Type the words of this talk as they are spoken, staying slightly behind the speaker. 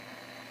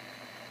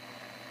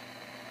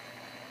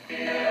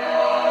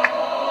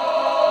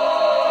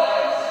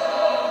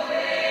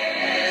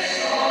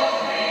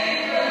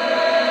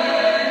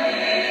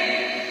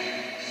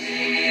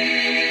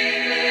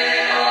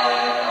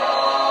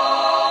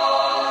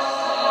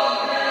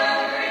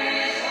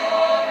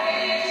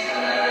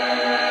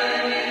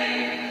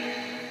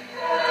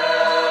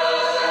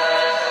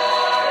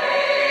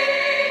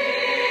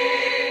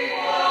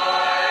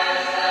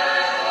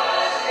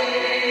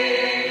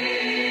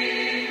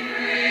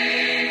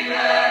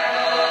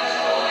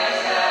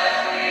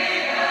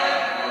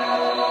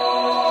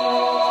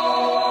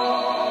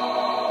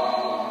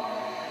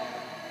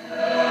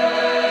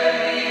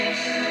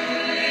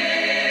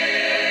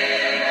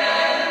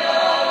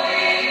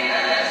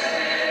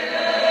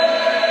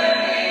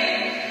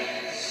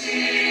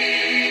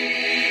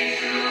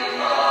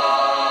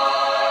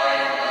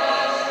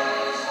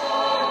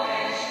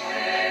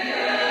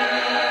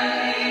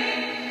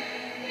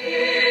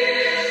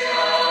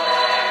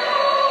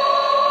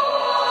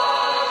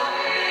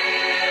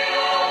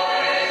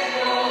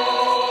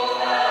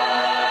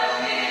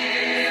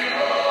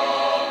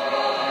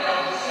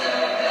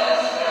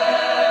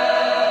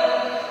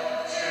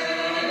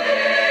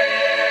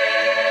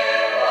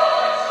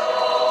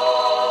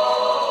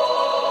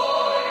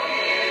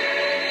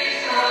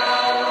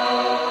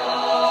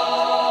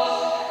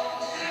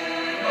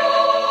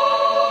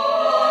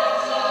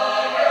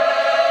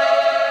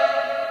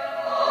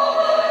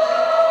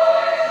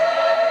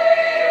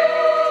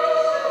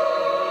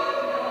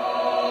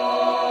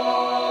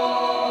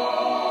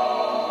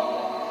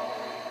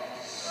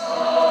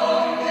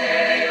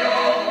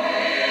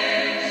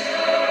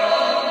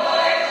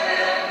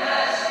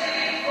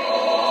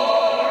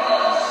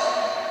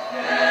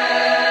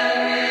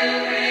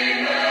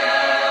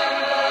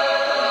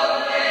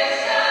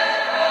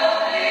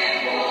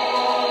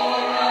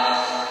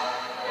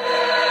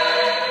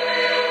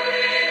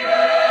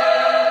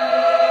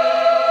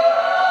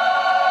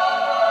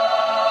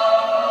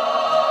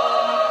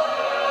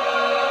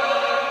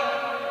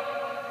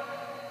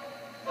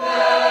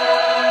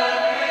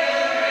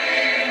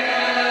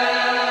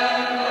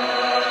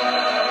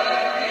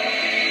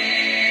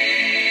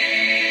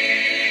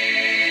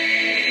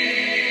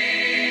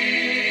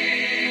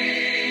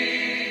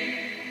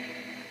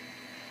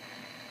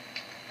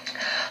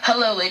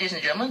Hello, ladies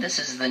and gentlemen, this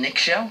is the Nick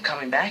Show,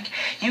 coming back.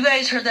 You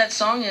guys heard that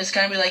song and it's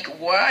kind of like,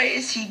 why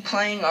is he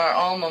playing our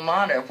alma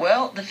mater?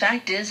 Well, the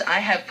fact is, I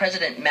have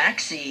President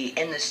Maxey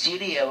in the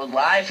studio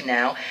live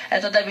now. I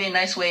thought that'd be a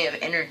nice way of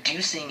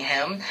introducing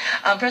him.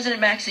 President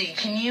Maxey,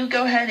 can you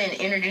go ahead and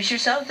introduce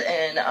yourself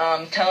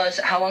and tell us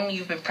how long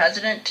you've been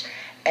president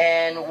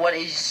and what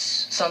is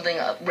something,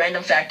 a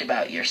random fact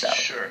about yourself?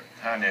 Sure.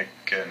 Hi, Nick,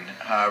 and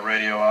hi,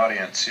 radio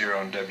audience here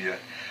on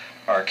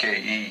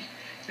WRKE.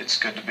 It's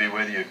good to be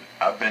with you.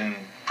 I've been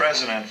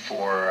president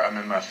I'm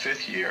in my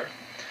 5th year,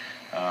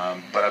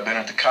 but I've been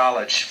at the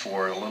college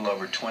for a little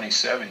over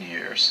 27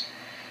 years.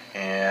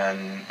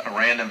 And a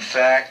random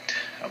fact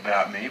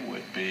about me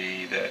would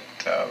be that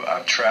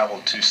I've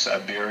traveled to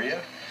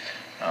Siberia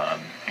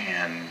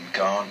and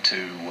gone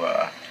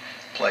to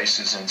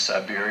places in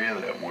Siberia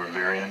that were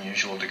very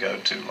unusual to go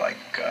to, like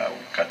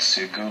got to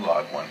see a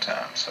gulag one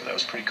time, so that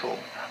was pretty cool.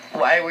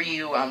 Why were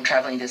you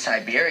traveling to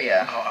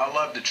Siberia? I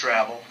love to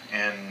travel,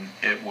 and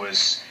it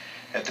was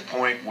at the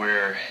point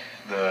where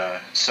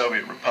the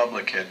Soviet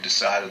Republic had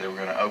decided they were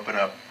going to open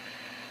up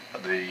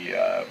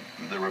the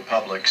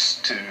republics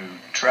to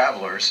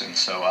travelers, and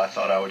so I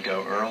thought I would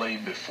go early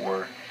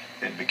before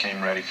it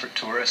became ready for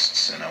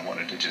tourists, and I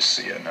wanted to just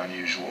see an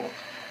unusual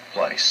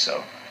place,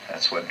 so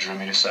that's what drew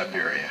me to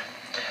Siberia.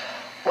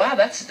 Wow,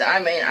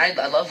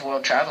 I love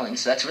world traveling,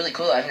 so that's really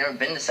cool. I've never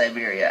been to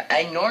Siberia,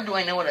 nor do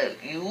I know what a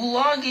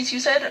gulag is,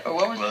 you said? Or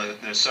what was Well,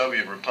 the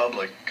Soviet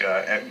Republic,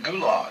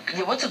 gulag.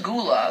 Yeah, what's a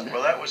gulag?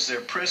 Well, that was their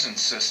prison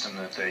system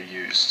that they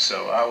used.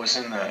 So I was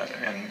in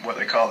what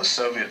they call the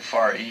Soviet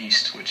Far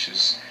East, which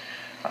is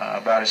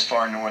about as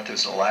far north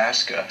as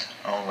Alaska,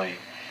 and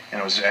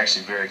it was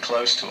actually very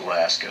close to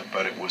Alaska,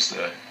 but it was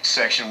the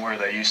section where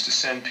they used to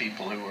send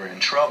people who were in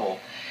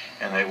trouble,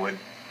 and they would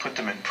put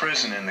them in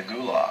prison in the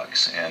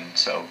gulags, and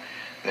so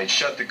they'd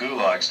shut the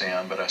gulags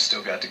down, but I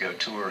still got to go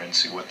tour and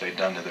see what they'd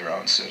done to their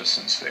own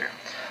citizens there.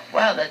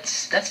 Wow,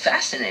 that's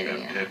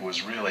fascinating. It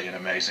was really an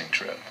amazing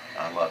trip.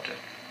 I loved it.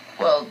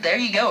 Well, there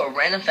you go, a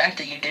random fact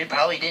that you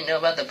probably didn't know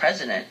about the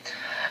president.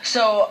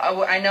 So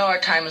I know our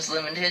time is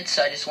limited,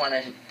 so I just want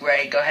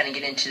to go ahead and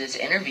get into this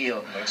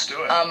interview. Let's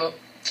do it.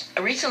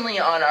 Recently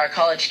on our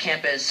college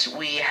campus,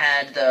 we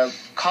had the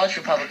college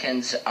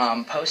Republicans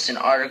post an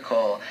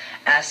article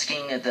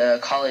asking the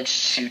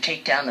college to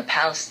take down the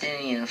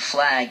Palestinian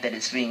flag that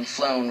is being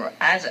flown,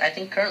 as I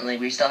think currently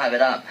we still have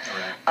it up.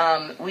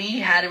 Right.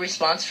 We had a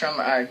response from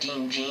our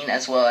Dean Jean,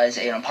 as well as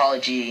an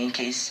apology in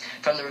case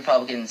from the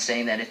Republicans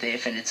saying that if they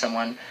offended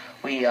someone,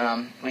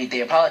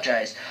 they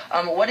apologize.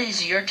 What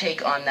is your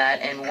take on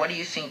that, and what do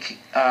you think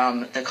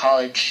the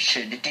college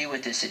should do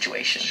with this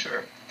situation?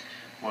 Sure.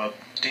 Well,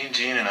 Dean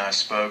Jean and I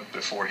spoke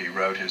before he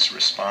wrote his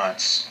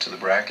response to the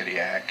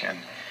Brackettiac, and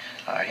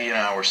he and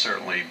I were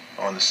certainly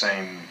on the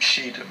same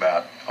sheet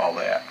about all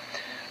that.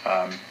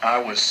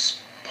 I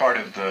was part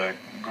of the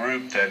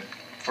group that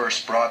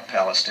first brought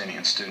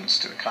Palestinian students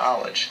to the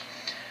college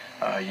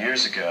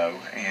years ago,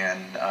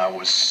 and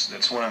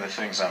that's one of the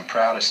things I'm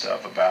proudest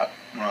of about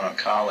Roanoke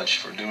College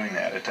for doing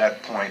that. At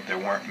that point, there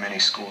weren't many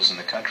schools in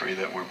the country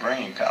that were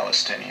bringing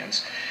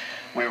Palestinians.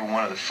 We were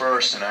one of the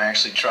first, and I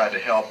actually tried to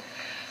help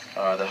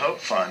the Hope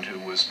Fund, who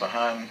was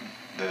behind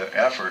the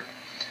effort,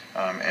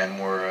 and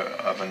were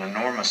of an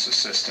enormous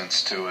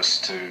assistance to us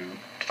to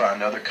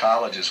find other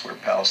colleges where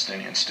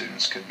Palestinian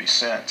students could be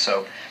sent.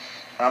 So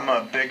I'm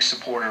a big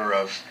supporter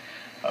of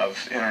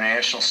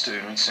international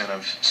students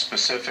and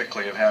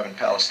specifically of having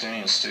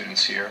Palestinian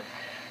students here.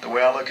 The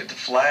way I look at the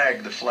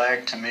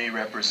flag to me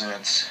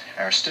represents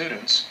our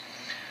students,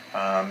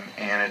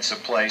 and it's a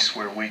place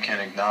where we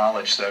can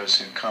acknowledge those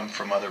who come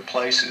from other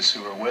places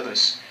who are with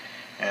us.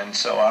 And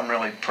so I'm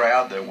really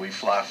proud that we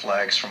fly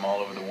flags from all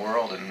over the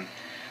world, and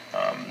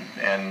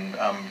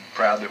I'm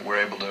proud that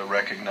we're able to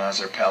recognize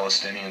our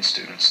Palestinian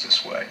students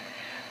this way.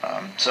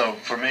 So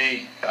for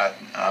me,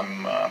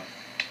 the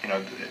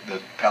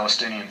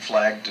Palestinian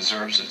flag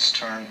deserves its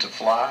turn to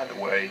fly the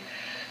way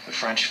the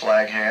French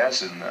flag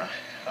has, and the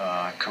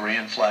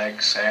Korean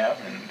flags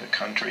have, and the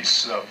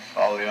countries of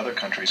all the other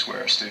countries where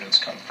our students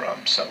come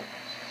from. So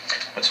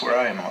that's where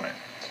I am on it.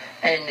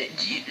 And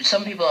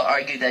some people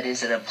argue that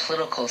is it a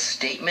political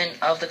statement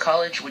of the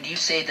college? Would you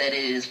say that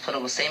it is a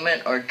political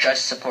statement or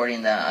just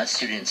supporting the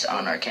students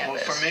on our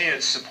campus? Well, for me,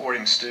 it's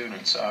supporting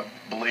students. I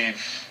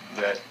believe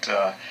that,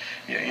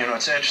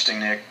 it's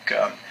interesting, Nick.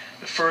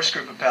 The first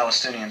group of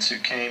Palestinians who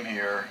came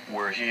here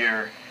were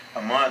here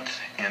a month,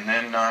 and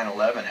then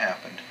 9/11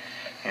 happened.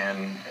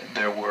 And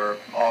there were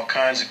all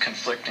kinds of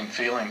conflicting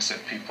feelings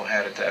that people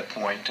had at that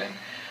point. And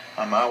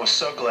I was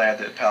so glad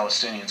that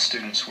Palestinian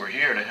students were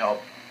here to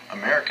help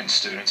American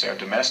students, our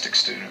domestic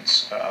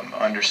students,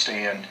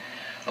 understand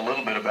a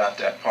little bit about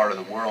that part of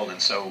the world.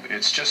 And so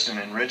it's just an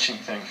enriching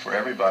thing for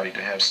everybody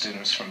to have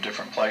students from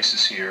different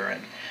places here.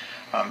 And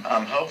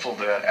I'm hopeful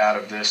that out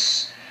of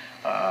this,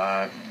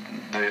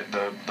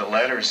 the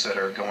letters that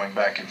are going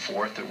back and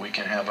forth, that we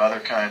can have other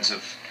kinds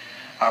of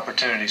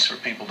opportunities for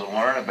people to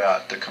learn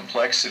about the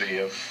complexity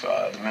of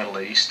the Middle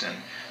East and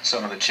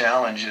some of the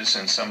challenges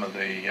and some of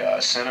the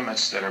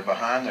sentiments that are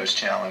behind those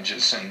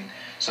challenges, and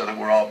so that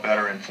we're all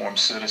better informed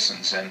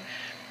citizens. And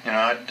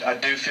I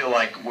do feel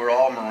like we're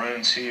all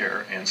Maroons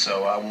here, and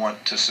so I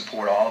want to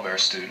support all of our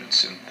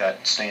students, and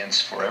that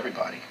stands for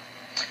everybody.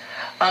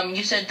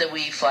 You said that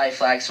we fly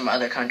flags from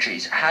other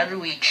countries. How do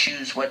we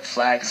choose what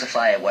flags to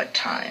fly at what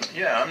time?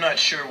 Yeah, I'm not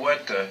sure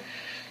what the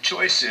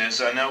choice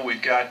is. I know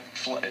we've got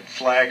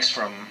flags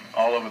from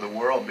all over the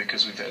world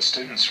because we've had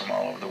students from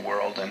all over the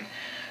world, and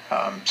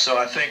so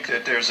I think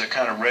that there's a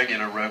kind of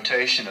regular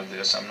rotation of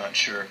this. I'm not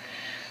sure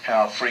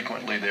how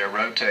frequently they're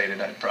rotated.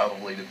 It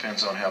probably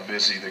depends on how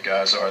busy the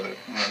guys are that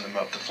run them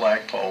up the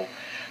flagpole.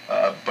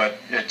 But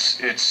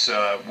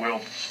we'll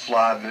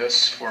fly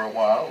this for a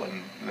while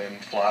and then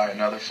fly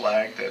another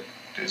flag that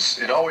is,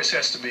 it always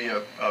has to be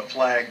a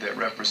flag that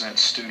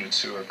represents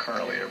students who are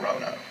currently at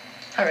Roanoke.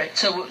 All right,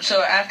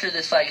 so after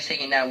this flag is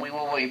taken down, we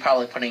will be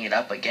probably putting it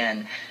up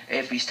again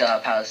if we still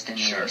have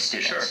Palestinian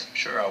students.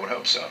 Sure, I would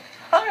hope so.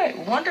 All right,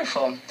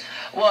 wonderful.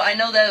 Well, I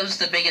know that was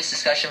the biggest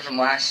discussion from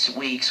last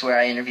week's, where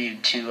I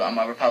interviewed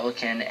a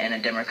Republican and a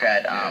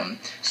Democrat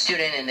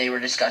student, and they were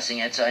discussing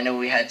it. So I know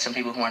we had some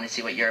people who wanted to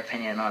see what your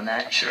opinion on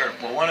that. Sure.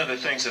 Well, one of the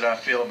things that I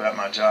feel about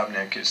my job,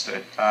 Nick, is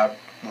that I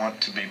want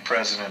to be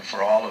president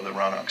for all of the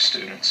Roanoke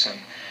students, and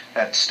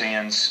that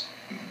stands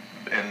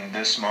in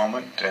this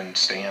moment and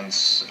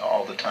stands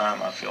all the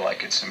time. I feel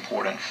like it's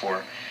important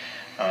for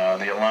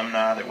the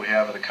alumni that we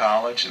have at the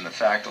college and the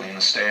faculty and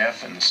the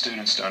staff and the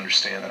students to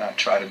understand that I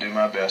try to do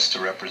my best to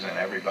represent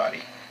everybody.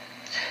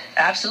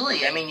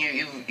 Absolutely. I mean,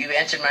 you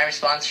answered my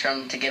response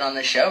to get on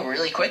the show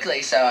really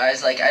quickly, so I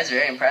was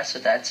very impressed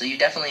with that. So you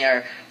definitely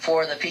are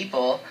for the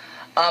people.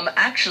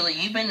 Actually,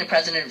 you've been the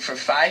president for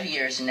 5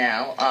 years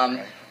now.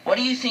 Right. What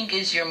do you think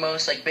is your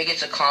most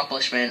biggest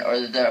accomplishment,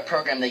 or the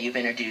program that you've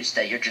introduced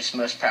that you're just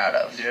most proud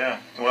of? Yeah.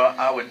 Well,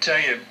 I would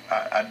tell you,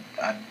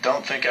 I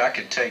don't think I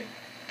could take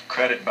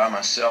credit by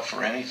myself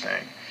for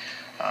anything.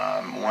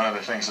 One of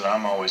the things that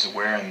I'm always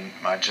aware in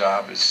my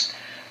job is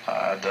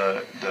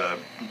the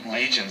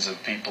legions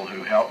of people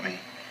who help me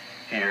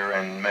here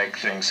and make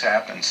things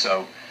happen.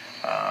 So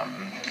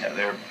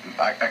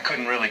I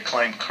couldn't really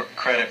claim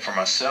credit for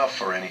myself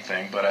for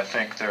anything, but I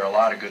think there are a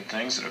lot of good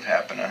things that have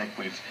happened. I think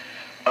we've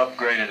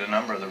upgraded a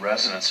number of the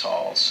residence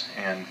halls,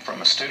 and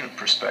from a student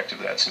perspective,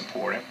 that's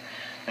important.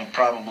 I think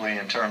probably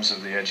in terms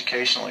of the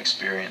educational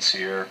experience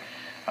here,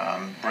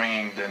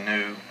 bringing the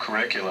new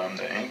curriculum,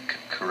 the Inc.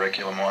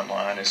 curriculum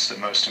online, is the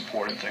most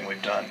important thing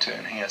we've done to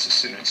enhance a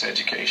student's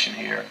education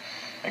here.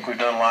 I think we've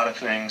done a lot of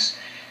things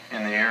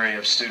in the area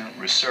of student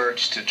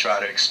research to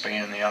try to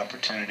expand the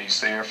opportunities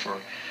there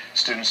for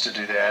students to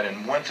do that.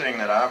 And one thing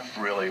that I've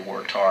really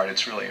worked hard,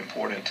 it's really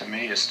important to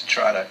me, is to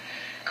try to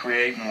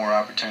create more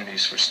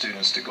opportunities for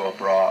students to go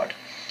abroad.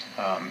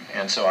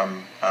 And so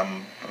I'm a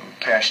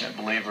passionate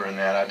believer in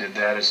that. I did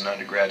that as an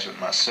undergraduate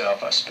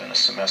myself. I spent a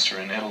semester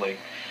in Italy.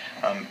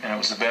 And it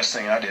was the best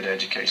thing I did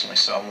educationally,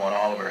 so I want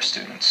all of our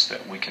students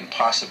that we can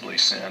possibly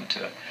send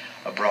to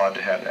abroad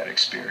to have that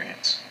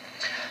experience.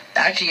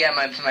 Actually, yeah,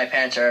 my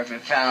parents are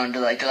found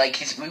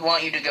we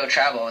want you to go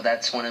travel.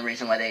 That's one of the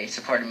reasons why they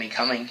supported me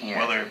coming here.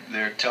 Well,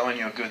 they're telling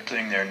you a good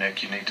thing there,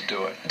 Nick. You need to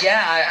do it.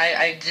 Yeah,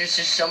 I there's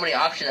just so many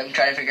options. I'm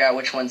trying to figure out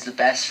which one's the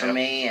best for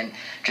me, and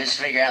just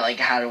figure out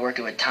how to work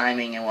it with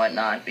timing and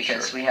whatnot,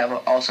 because we have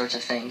all sorts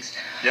of things.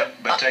 Yep,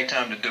 but take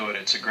time to do it.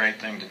 It's a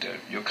great thing to do.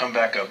 You'll come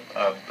back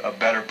a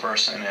better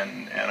person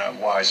and a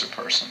wiser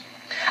person.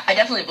 I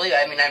definitely believe it.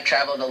 I mean, I've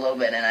traveled a little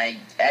bit, and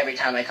every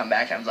time I come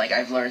back, I'm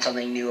I've learned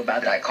something new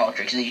about that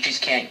culture, because you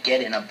just can't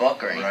get in a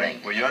book or anything.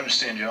 Right. Well, you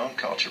understand your own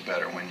culture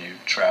better when you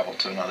travel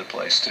to another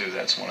place, too.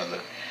 That's one of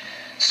the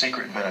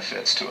secret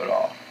benefits to it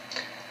all.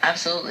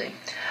 Absolutely.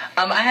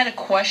 I had a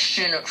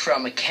question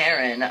from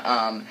Karen,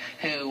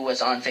 who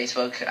was on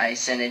Facebook. I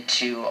sent it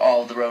to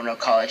all the Roanoke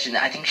College, and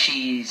I think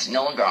she's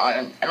no longer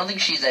on. I don't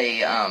think she's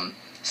a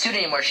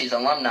student anymore. She's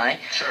an alumni.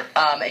 Sure.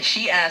 And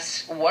she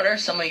asks, what are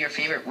some of your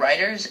favorite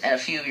writers and a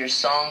few of your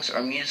songs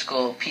or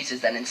musical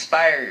pieces that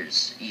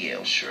inspires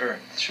you? Sure.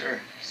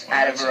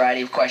 Add a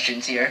variety of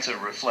questions here. It's a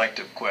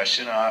reflective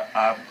question.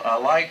 I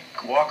like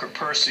Walker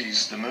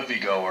Percy's The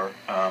Moviegoer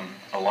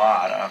a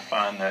lot. I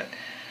find that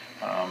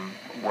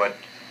what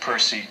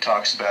Percy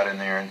talks about in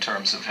there in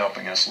terms of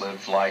helping us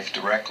live life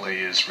directly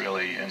is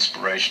really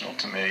inspirational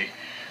to me.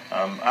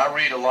 I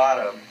read a lot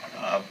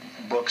of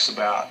books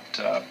about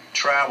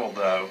travel,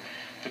 though,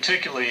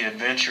 particularly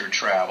adventure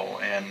travel.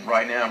 And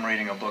right now I'm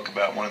reading a book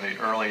about one of the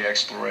early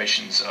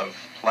explorations of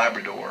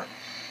Labrador,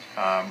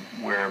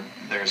 where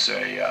there's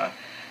a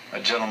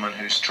gentleman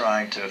who's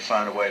trying to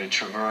find a way to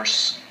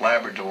traverse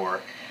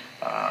Labrador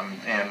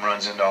and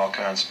runs into all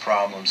kinds of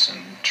problems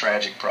and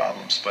tragic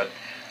problems. But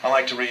I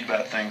like to read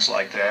about things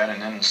like that.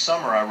 And in the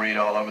summer I read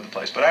all over the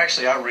place. But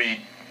actually I read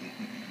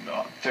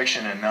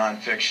fiction and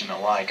nonfiction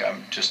alike.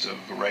 I'm just a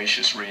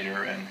voracious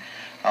reader, and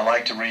I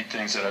like to read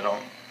things that I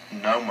don't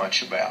know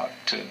much about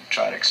to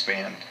try to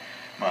expand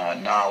my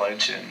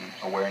knowledge and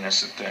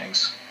awareness of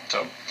things.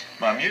 So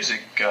my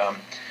music, got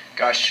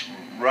Gosh,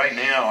 right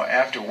now,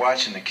 after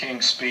watching the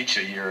King's speech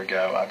a year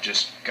ago, I've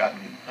just gotten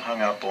hung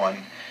up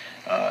on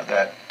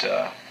that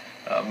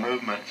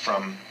movement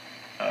from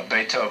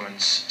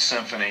Beethoven's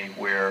symphony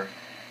where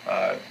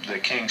the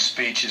King's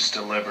speech is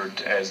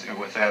delivered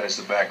with that as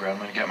the background. I'm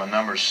going to get my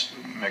numbers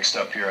mixed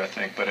up here, I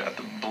think, but I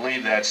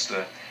believe that's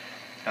the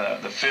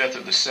fifth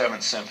or the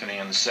seventh symphony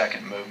in the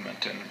second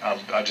movement, and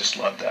I just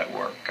loved that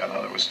work. I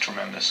thought it was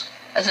tremendous.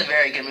 That's a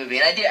very good movie,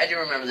 and I do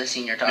remember the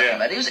scene you're talking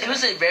about. It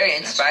was a very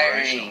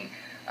inspiring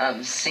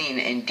scene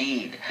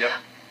indeed.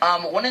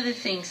 Yep. One of the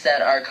things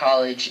that our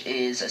college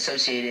is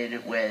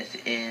associated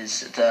with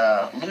is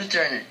the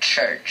Lutheran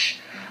Church.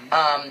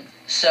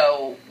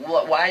 So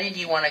why did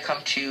you want to come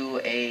to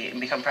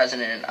become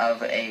president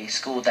of a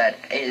school that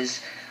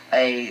is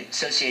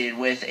associated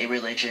with a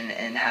religion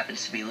and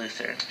happens to be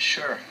Lutheran?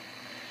 Sure.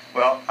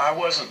 Well, I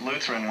wasn't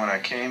Lutheran when I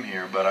came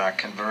here, but I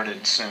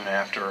converted soon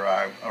after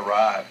I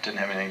arrived. Didn't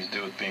have anything to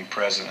do with being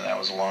president. That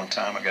was a long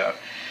time ago.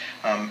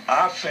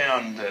 I've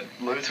found that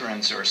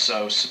Lutherans are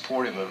so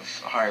supportive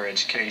of higher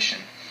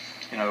education.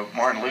 You know,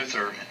 Martin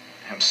Luther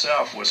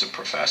himself was a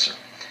professor,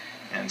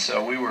 and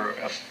so we were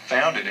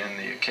founded in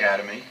the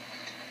academy,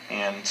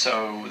 and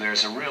so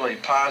there's a really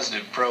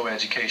positive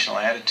pro-educational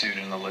attitude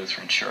in the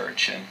Lutheran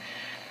Church,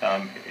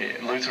 and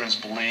Lutherans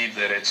believe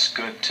that it's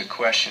good to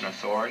question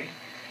authority.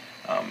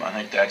 I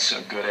think that's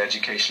a good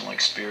educational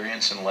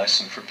experience and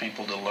lesson for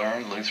people to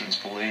learn. Lutherans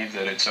believe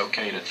that it's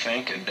okay to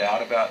think and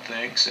doubt about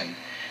things, and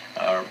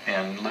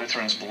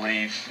Lutherans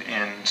believe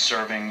in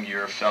serving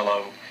your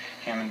fellow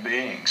human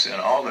beings, and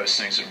all those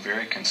things are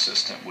very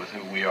consistent with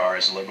who we are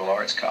as a liberal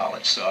arts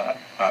college. So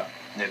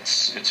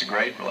it's a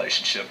great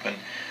relationship, and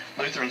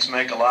Lutherans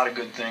make a lot of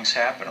good things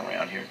happen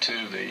around here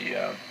too.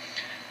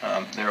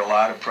 There are a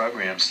lot of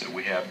programs that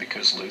we have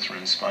because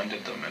Lutherans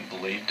funded them and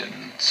believed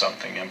in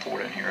something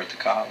important here at the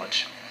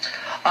college.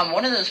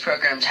 One of those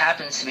programs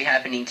happens to be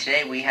happening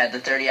today. We had the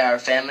 30-hour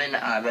famine,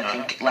 I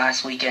think,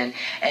 last weekend,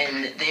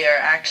 and they are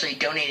actually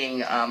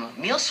donating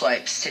meal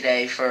swipes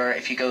today for,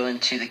 if you go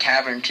into the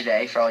cavern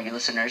today, for all you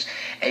listeners,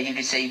 and you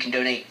can say you can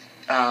donate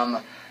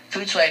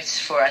food swipes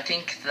for, I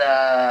think,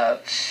 the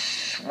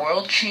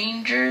World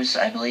Changers,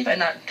 I believe. I'm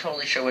not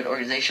totally sure what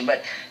organization,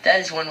 but that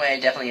is one way I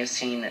definitely have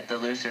seen the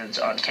Lutherans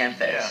on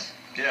campus.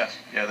 Yeah,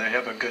 they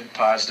have a good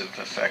positive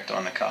effect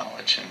on the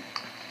college, and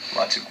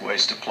lots of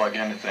ways to plug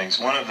into things.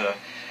 One of the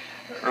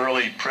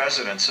early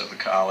presidents of the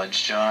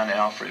college, John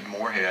Alfred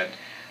Moorhead,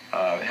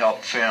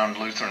 helped found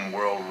Lutheran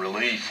World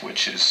Relief,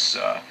 which is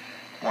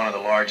one of the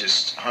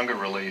largest hunger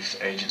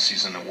relief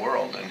agencies in the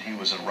world, and he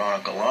was a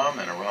Roanoke alum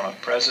and a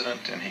Roanoke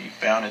president, and he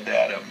founded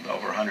that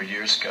over 100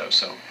 years ago.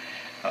 So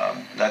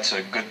that's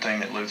a good thing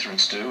that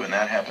Lutherans do, and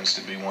that happens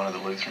to be one of the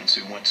Lutherans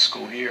who went to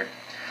school here.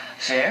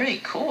 Very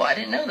cool. I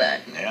didn't know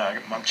that. Yeah,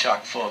 I'm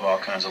chock full of all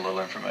kinds of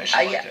little information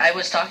like that. I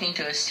was talking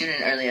to a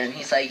student earlier, and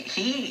he's like,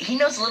 he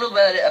knows a little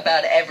bit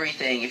about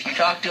everything. If you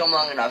talk to him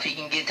long enough, he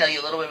can tell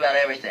you a little bit about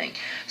everything.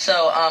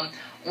 So,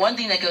 one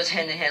thing that goes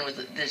hand in hand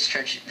with this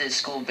church, this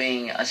school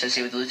being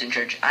associated with the Lutheran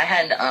Church, I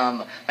had,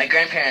 my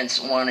grandparents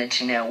wanted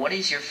to know, what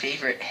is your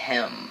favorite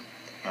hymn?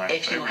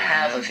 If you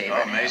have a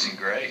favorite hymn. Amazing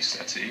Grace.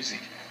 That's easy.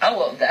 Oh,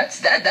 well,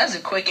 that's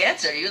a quick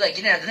answer. You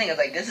didn't have to think. I was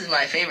like, this is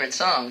my favorite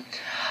song.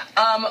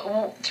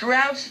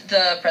 Throughout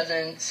the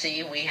presidency,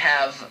 you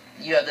have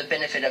the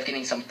benefit of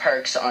getting some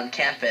perks on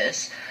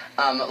campus,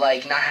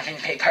 like not having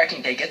to pay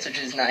parking tickets, which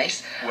is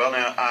nice. Well,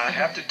 now, I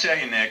have to tell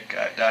you, Nick,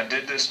 I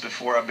did this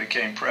before I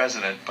became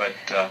president, but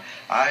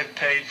I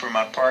paid for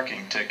my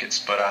parking tickets,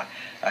 but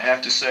I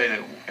have to say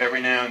that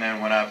every now and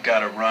then when I've got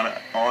to run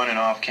on and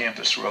off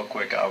campus real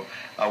quick,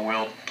 I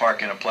will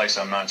park in a place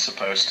I'm not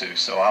supposed to.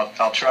 So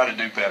I'll try to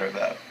do better,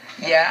 though.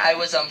 Yeah, I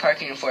was on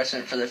parking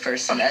enforcement for the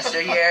first semester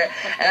here,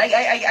 and I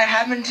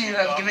happen to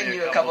have given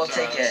you a couple of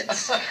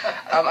tickets.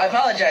 I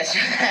apologize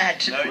for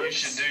that. No, you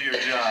should do your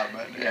job,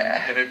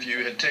 and if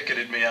you had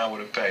ticketed me, I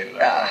would have paid it,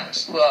 I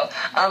promise. Well,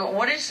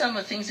 what are some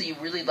of the things that you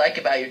really like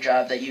about your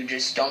job that you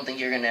just don't think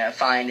you're going to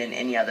find in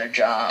any other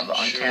job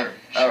on campus?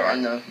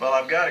 Sure. Well,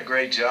 I've got a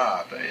great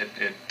job.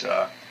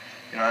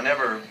 I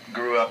never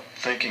grew up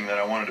thinking that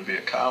I wanted to be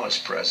a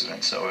college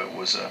president, so it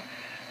was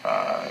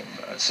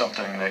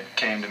something that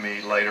came to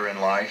me later in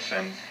life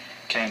and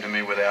came to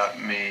me without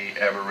me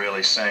ever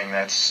really saying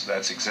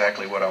that's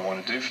exactly what I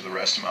want to do for the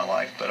rest of my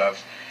life. But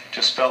I've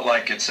just felt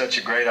like it's such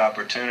a great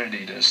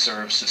opportunity to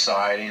serve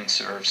society and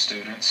serve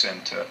students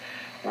and to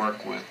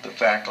work with the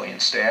faculty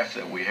and staff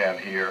that we have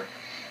here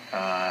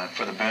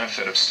for the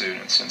benefit of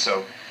students. And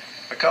so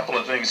a couple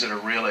of things that are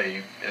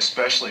really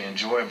especially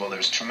enjoyable,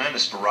 there's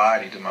tremendous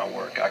variety to my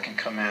work. I can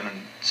come in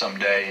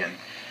someday and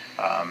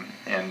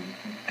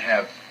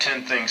have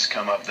 10 things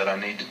come up that I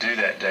need to do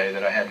that day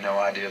that I had no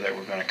idea that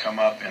were going to come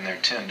up, and there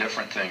are 10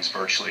 different things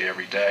virtually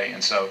every day.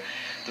 And so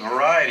the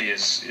variety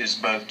is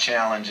both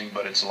challenging,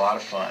 but it's a lot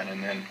of fun.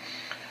 And then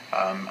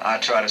I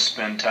try to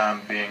spend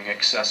time being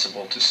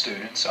accessible to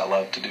students. I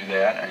love to do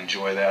that. I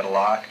enjoy that a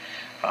lot.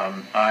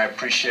 I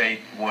appreciate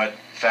what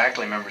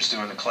faculty members do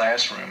in the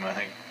classroom. I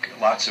think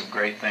lots of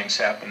great things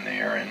happen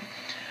there, and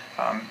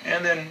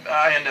And then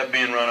I end up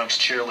being Roanoke's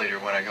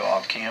cheerleader when I go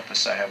off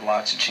campus. I have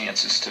lots of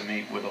chances to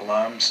meet with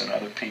alums and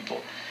other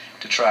people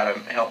to try to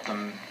help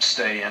them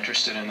stay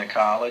interested in the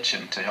college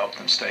and to help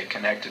them stay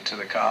connected to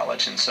the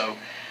college. And so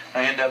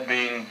I end up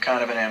being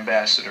kind of an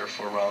ambassador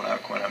for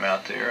Roanoke when I'm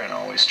out there, and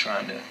always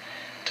trying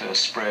to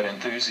spread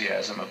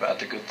enthusiasm about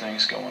the good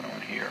things going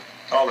on here.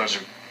 All those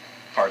are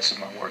parts of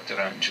my work that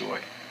I enjoy.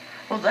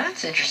 Well,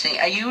 that's interesting.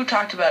 You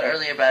talked about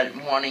earlier about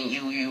wanting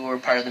you were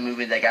part of the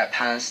movement that got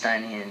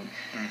Palestinian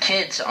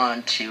kids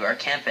onto our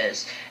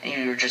campus, and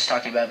you were just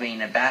talking about being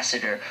an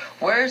ambassador.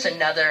 Where is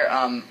another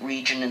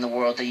region in the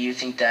world that you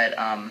think that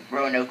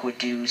Roanoke would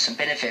do some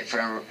benefit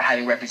for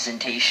having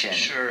representation?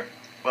 Sure.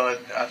 Well,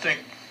 I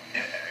think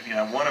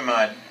one of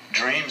my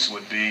dreams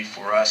would be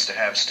for us to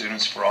have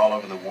students from all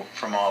over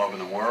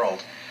the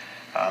world.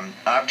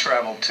 I've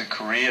traveled to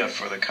Korea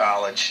for the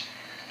college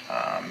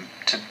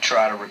to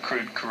try to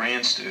recruit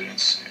Korean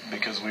students,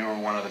 because we were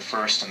one of the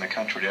first in the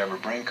country to ever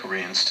bring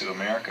Koreans to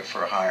America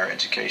for a higher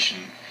education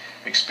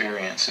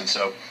experience. And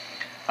so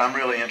I'm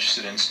really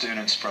interested in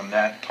students from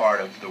that part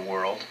of the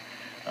world,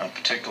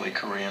 particularly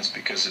Koreans,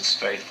 because it's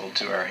faithful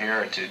to our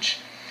heritage.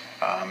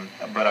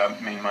 But I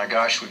mean, my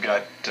gosh, we've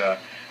got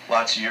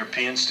lots of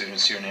European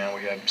students here now.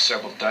 We have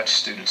several Dutch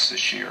students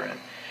this year.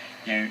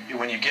 And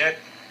when you get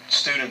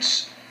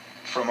students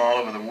from all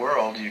over the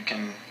world, you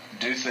can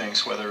do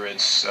things, whether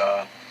it's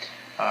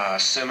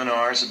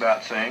seminars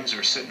about things,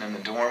 or sitting in the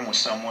dorm with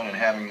someone and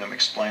having them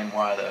explain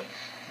why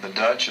the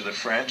Dutch or the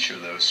French or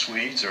the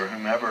Swedes or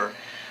whomever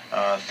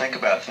think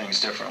about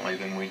things differently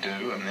than we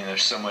do. I mean,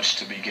 there's so much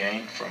to be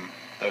gained from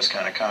those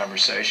kind of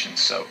conversations.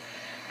 So,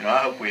 I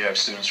hope we have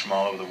students from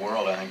all over the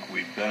world. I think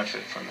we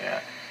benefit from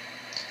that.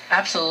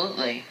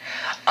 Absolutely.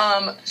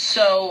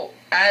 So,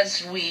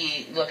 as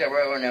we look at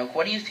Roanoke,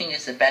 what do you think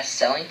is the best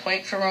selling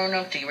point for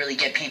Roanoke? Do you really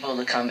get people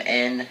to come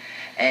in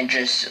and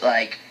just,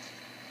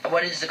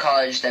 what is the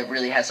college that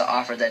really has to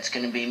offer that's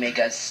going to make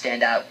us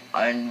stand out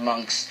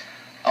amongst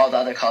all the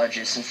other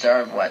colleges, since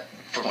there are,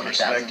 for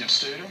prospective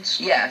students?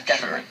 Yeah,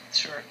 definitely.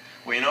 Sure.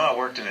 Well, I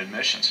worked in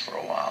admissions for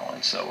a while,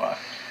 and so I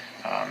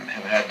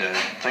have had to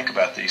think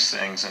about these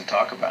things and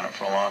talk about them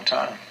for a long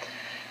time.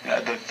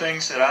 The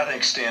things that I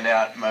think stand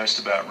out most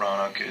about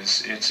Roanoke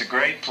is it's a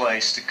great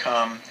place to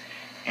come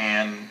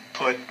and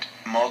put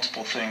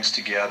multiple things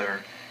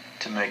together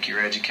to make your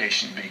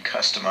education be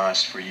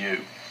customized for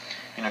you.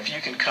 If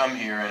you can come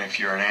here, and if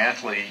you're an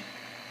athlete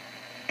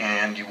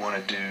and you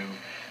want to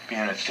be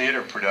in a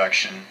theater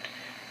production,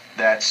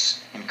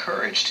 that's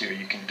encouraged here.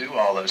 You can do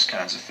all those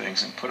kinds of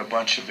things and put a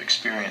bunch of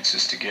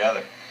experiences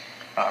together.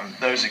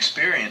 Those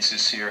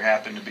experiences here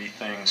happen to be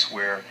things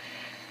where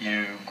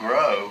you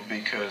grow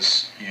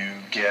because you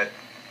get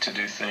to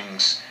do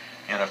things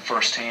in a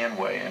first-hand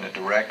way, in a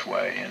direct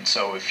way. And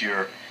so if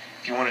you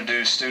want to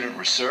do student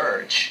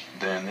research,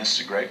 then this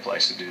is a great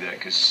place to do that,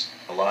 because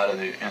a lot of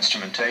the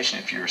instrumentation,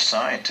 if you're a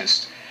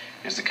scientist,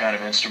 is the kind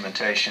of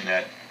instrumentation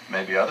that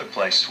maybe other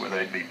places where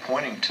they'd be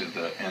pointing to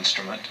the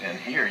instrument, and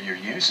here you're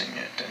using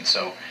it. And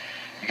so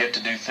you get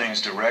to do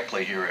things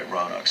directly here at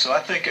Roanoke. So I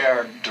think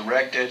our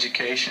direct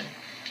education,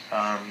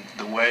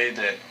 the way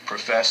that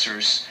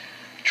professors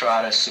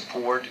try to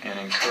support and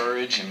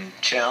encourage and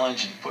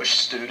challenge and push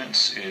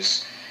students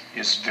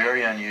is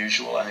very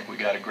unusual. I think we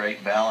got a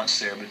great balance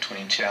there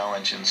between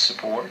challenge and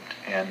support.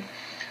 And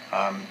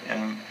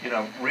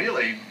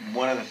really,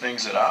 one of the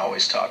things that I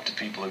always talk to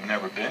people who've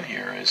never been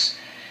here is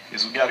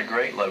we've got a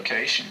great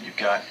location. You've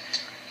got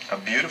a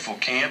beautiful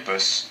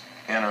campus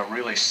in a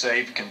really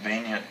safe,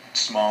 convenient,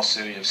 small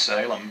city of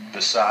Salem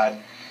beside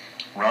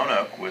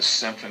Roanoke, with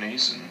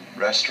symphonies and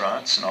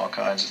restaurants and all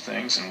kinds of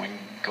things, and we can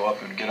go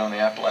up and get on the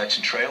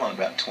Appalachian Trail in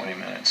about 20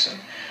 minutes. And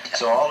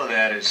so all of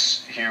that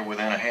is here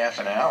within a half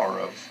an hour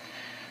of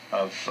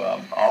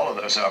all of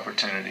those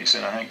opportunities.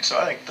 And I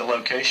think the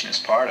location is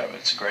part of it.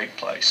 It's a great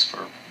place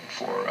for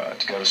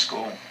to go to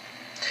school.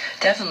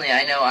 Definitely.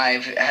 I know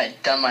I've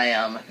done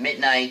my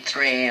midnight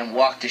 3 a.m.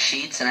 walk to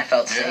Sheets, and I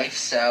felt safe,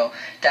 so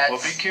that's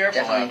well, be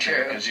careful definitely out true.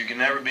 there, because you can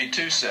never be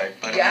too safe.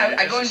 But yeah,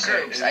 I go in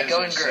groups. I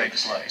go in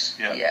groups. Safe place.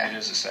 Yeah, it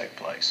is a safe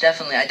place.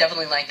 Definitely. I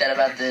definitely like that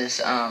about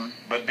this.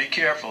 But be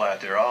careful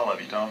out there, all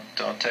of you.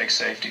 Don't take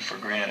safety for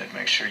granted.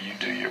 Make sure you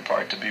do your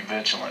part to be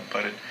vigilant.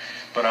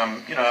 But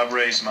I've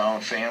raised my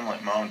own family,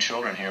 my own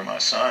children here, my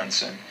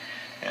sons,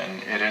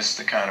 and it is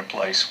the kind of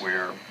place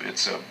where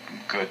it's a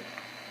good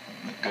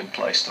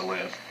place to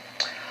live.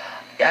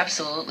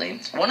 Absolutely.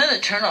 One of the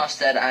turnoffs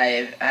that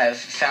I have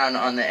found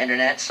on the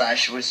internet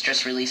 / was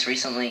just released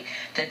recently,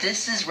 that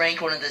this is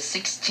ranked one of the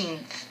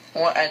 16th,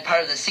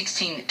 part of the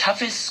 16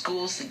 toughest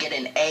schools to get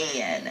an A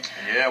in.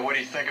 Yeah, what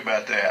do you think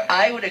about that?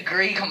 I would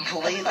agree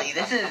completely.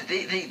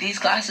 These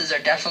classes are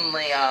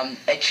definitely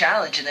a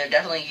challenge, and they're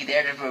definitely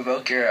there to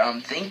provoke your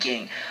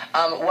thinking.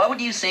 What would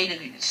you say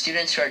to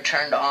students who are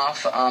turned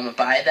off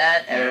by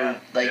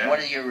that? What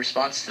is your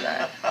response to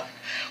that?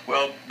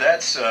 Well,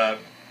 that's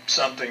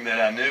something that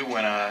I knew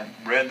when I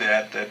read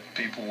that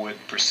people would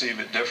perceive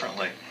it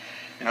differently.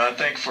 I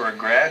think for a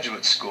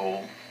graduate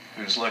school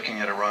who's looking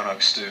at a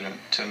Roanoke student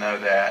to know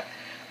that,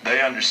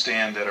 they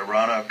understand that a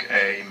Roanoke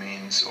A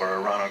means, or a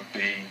Roanoke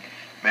B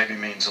maybe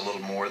means a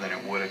little more than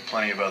it would at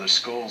plenty of other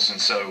schools,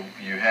 and so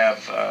you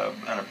have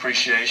an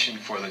appreciation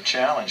for the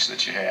challenge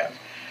that you have.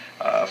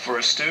 For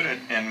a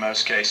student, in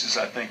most cases,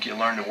 I think you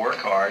learn to work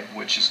hard,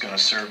 which is going to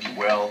serve you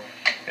well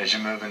as you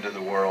move into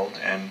the world.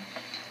 And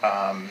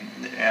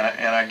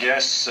I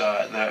guess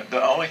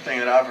the only thing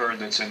that I've heard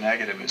that's a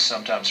negative is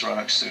sometimes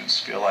Roanoke students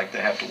feel like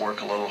they have to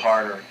work a little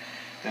harder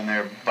than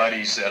their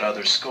buddies at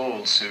other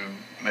schools who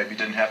maybe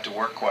didn't have to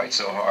work quite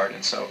so hard.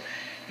 And so,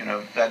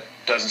 that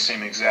doesn't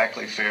seem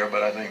exactly fair,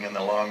 but I think in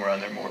the long run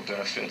there are more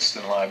benefits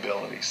than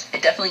liabilities.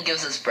 It definitely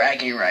gives us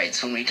bragging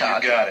rights when we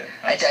talk. You got it.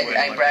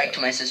 I brag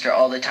to my sister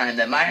all the time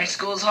that my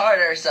school's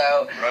harder,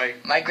 so right.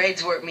 My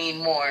grades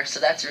mean more, so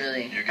that's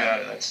really... You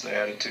got it. That's the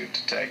attitude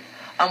to take.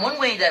 One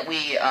way that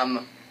we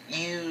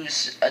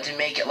use to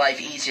make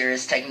life easier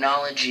is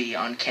technology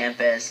on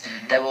campus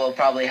that will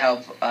probably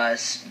help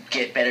us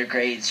get better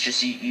grades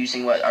just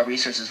using our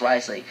resources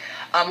wisely.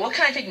 What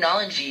kind of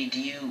technology do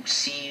you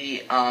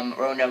see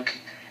Roanoke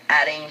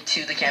adding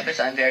to the campus?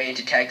 I'm very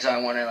into tech, so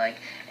I want to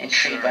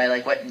intrigued by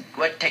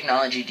what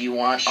technology do you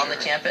want on the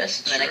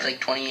campus in the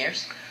next 20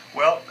 years?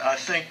 Well, I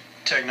think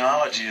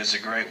technology is a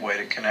great way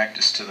to connect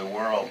us to the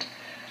world.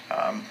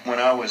 When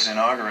I was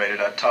inaugurated,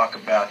 I talked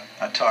about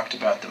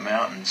the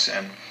mountains,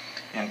 and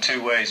in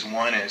two ways.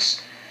 One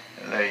is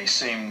they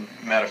seem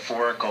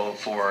metaphorical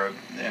for,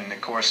 in the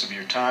course of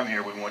your time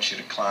here, we want you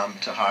to climb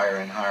to higher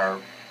and higher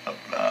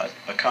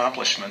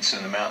accomplishments,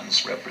 and the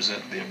mountains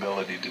represent the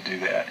ability to do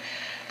that.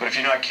 But if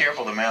you're not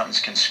careful, the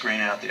mountains can screen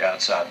out the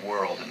outside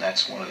world, and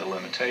that's one of the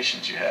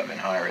limitations you have in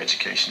higher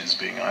education, is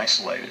being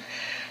isolated.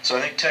 So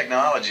I think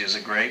technology is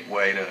a great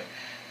way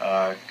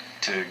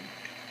to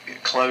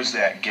close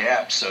that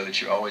gap so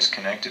that you're always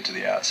connected to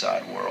the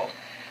outside world.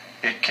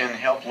 It can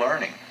help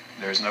learning.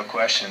 There's no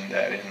question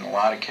that in a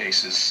lot of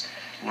cases,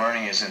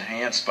 learning is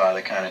enhanced by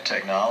the kind of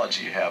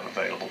technology you have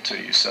available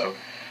to you. So,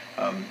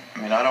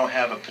 I don't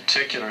have a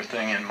particular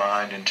thing in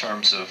mind in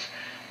terms of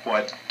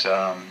what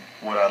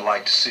I'd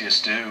like to see us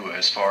do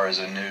as far as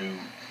a new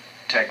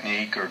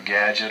technique or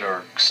gadget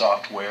or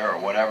software or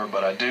whatever,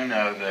 but I do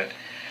know that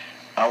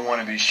I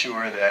want to be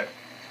sure that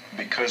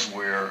because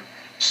we're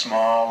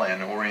small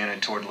and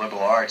oriented toward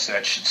liberal arts,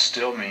 that should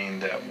still mean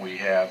that we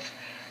have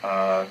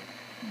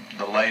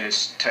the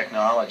latest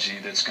technology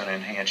that's going to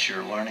enhance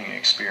your learning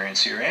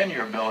experience here and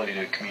your ability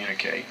to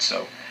communicate.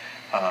 So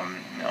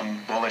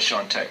I'm bullish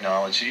on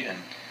technology, and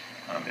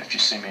if you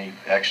see me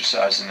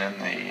exercising in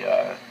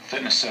the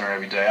fitness center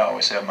every day, I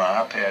always have my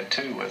iPad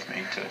too with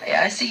me.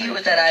 I see you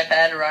with that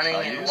iPad running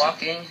and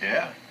walking.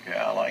 Yeah,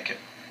 I like it.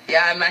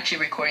 Yeah, I'm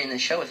actually recording the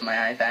show with my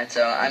iPad,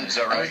 so I'm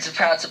a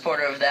proud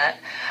supporter of that.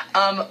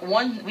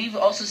 We've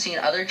also seen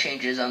other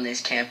changes on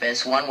this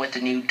campus, one with the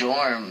new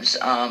dorms.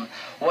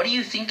 What do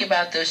you think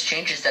about those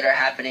changes that are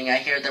happening? I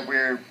hear that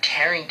we're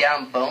tearing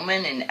down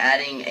Bowman and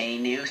adding a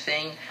new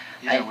thing.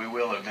 Yeah, we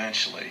will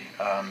eventually.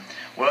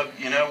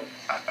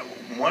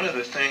 One of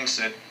the things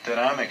that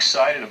I'm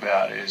excited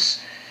about is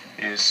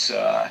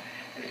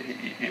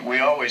we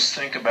always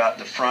think about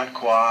the front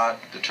quad,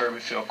 the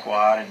turbofill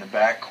quad, and the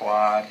back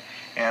quad.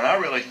 And I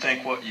really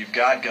think what you've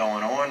got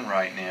going on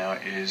right now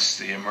is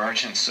the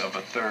emergence of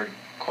a third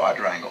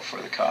quadrangle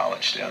for the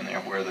college down there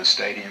where the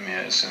stadium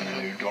is and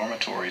the new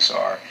dormitories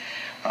are.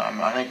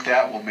 I think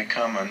that will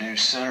become a new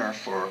center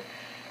for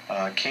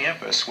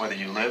campus. Whether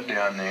you live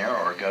down there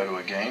or go to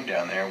a game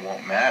down there, it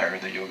won't matter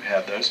that you'll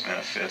have those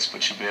benefits,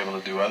 but you'll be able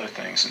to do other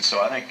things. And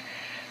so I think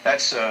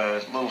that's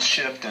a little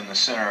shift in the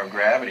center of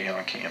gravity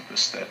on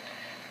campus that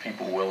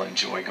people will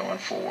enjoy going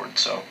forward.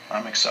 So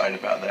I'm excited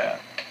about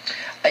that.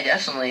 I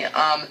definitely.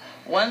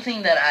 One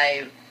thing that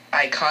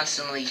I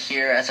constantly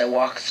hear as I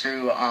walk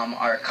through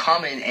our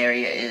common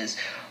area is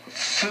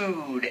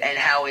food and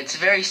how it's a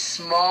very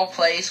small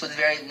place with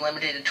very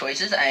limited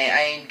choices.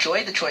 I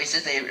enjoy the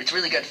choices. It's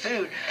really good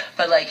food.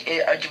 But,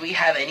 do we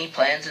have any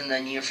plans in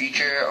the near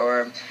future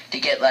or to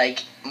get,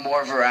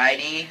 more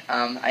variety?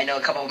 I know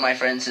a couple of my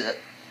friends...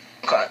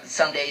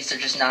 some days there's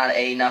just not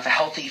enough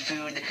healthy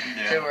food,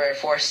 so we're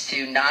forced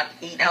to not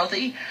eat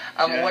healthy.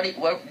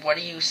 What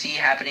do you see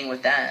happening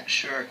with that?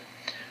 Sure.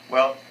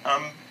 Well,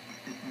 I'm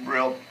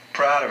real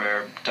proud of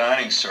our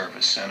dining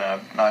service, and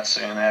I'm not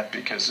saying that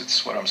because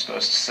it's what I'm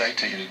supposed to say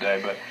to you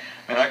today, but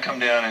I come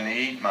down and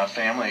eat. My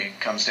family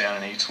comes down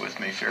and eats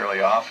with me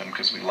fairly often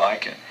because we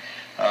like it.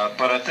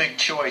 But I think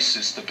choice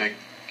is the big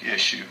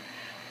issue.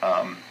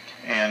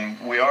 And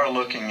we are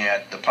looking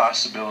at the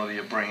possibility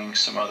of bringing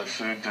some other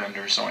food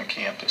vendors on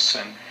campus.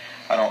 And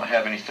I don't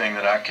have anything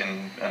that I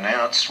can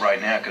announce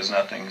right now because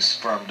nothing's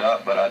firmed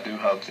up, but I do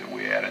hope that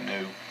we add a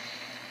new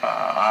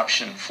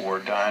option for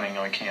dining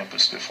on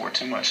campus before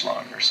too much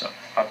longer. So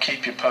I'll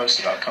keep you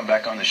posted. I'll come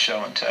back on the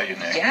show and tell you,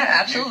 Nick. Yeah,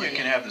 absolutely. You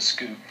can have the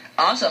scoop.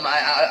 Awesome.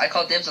 I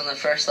called dibs on the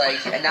first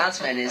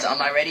announcement is on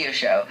my radio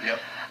show.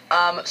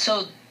 Yep.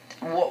 So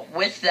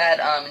with that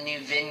new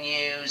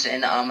venues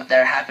and that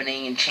are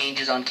happening and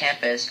changes on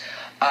campus,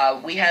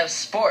 we have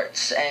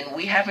sports, and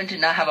we happen to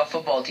not have a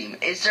football team.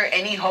 Is there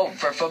any hope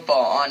for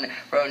football on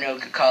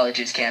Roanoke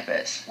College's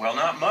campus? Well,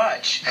 not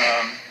much.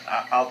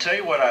 I'll tell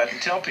you what I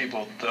tell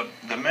people.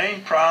 The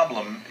main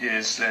problem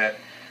is that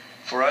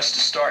for us to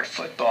start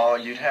football,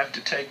 you'd have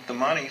to take the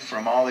money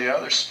from all the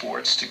other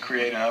sports to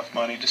create enough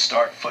money to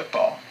start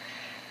football.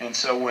 And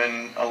so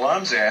when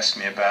alums ask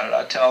me about it,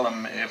 I tell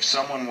them if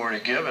someone were to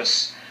give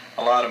us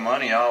a lot of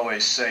money, I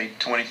always say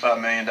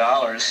 $25 million,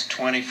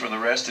 20 for the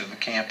rest of the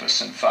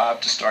campus and 5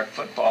 to start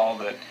football,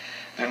 that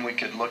then we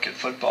could look at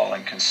football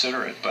and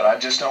consider it. But I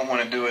just don't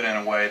want to do it in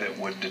a way that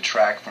would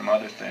detract from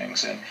other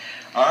things. And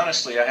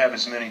honestly, I have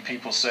as many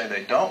people say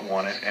they don't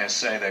want it as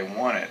say they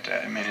want it.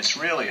 I mean, it's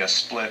really a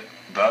split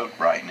vote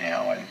right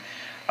now,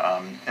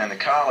 and the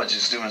college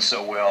is doing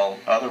so well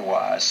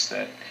otherwise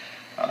that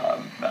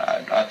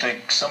I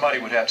think somebody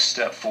would have to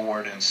step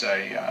forward and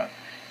say,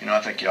 I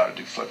think you ought to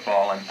do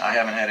football, and I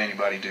haven't had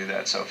anybody do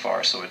that so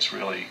far, so it's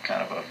really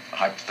kind of a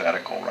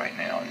hypothetical right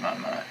now in my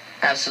mind.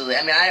 Absolutely.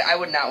 I mean, I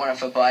would not want a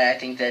football. I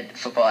think that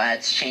football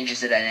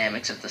changes the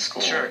dynamics of the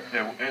school. Sure,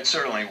 it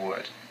certainly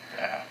would.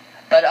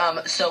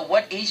 But so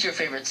what is your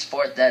favorite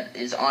sport that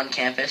is on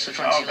campus? Which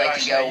one do you like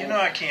to go?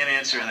 I can't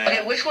answer that.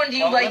 Okay, which one do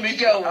you like to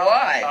go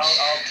watch?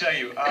 I'll tell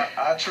you.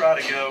 I try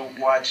to go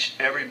watch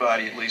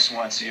everybody at least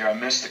once a year. I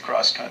missed the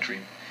cross country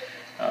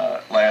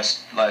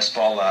last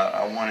fall.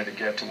 I wanted to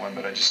get to one,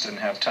 but I just didn't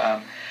have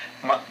time.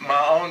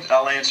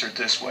 I'll answer it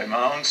this way.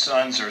 My own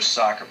sons are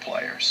soccer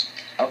players.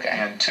 Okay.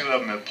 And 2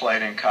 of them have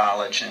played in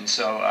college, and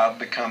so I've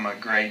become a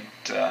great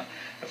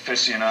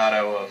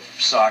aficionado of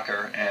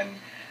soccer. And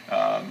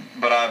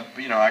but I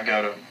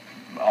go to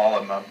all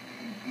of them.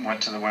 I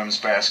went to the women's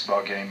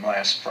basketball game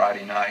last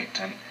Friday night,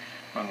 and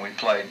when we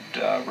played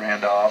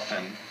Randolph,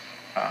 and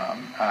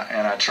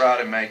I try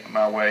to make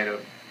my way to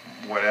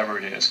whatever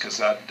it is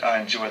because I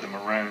enjoy the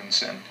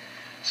Maroons, and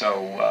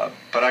so.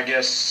 But I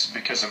guess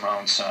because of my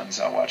own sons,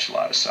 I watch a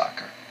lot of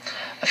soccer.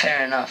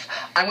 Fair enough.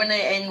 I'm going to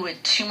end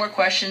with 2 more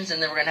questions,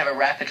 and then we're going to have a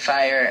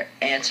rapid-fire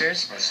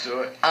answers. Let's do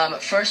it.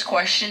 First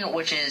question,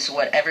 which is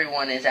what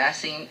everyone is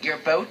asking, your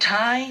bow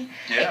tie?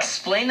 Yeah.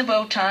 Explain the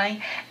bow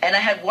tie. And I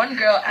had one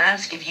girl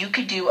ask if you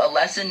could do a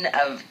lesson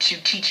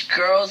to teach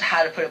girls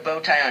how to put a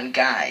bow tie on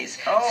guys.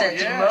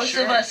 Since most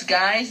of us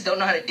guys don't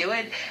know how to do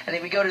it, and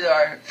then we go to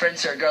our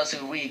friends or girls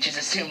who we just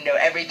assume know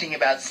everything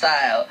about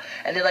style,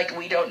 and they're like,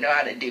 we don't know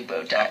how to do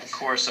bow ties. Of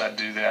course I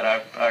do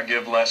that. I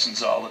give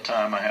lessons all the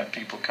time. I have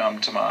people come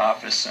to my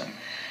office and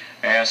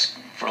ask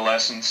for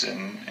lessons,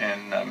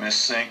 and Miss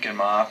Sink in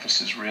my office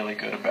is really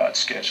good about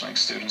scheduling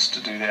students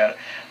to do that.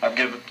 I've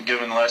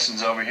given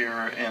lessons over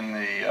here in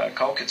the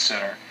Colquitt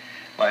Center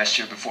last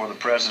year before the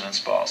President's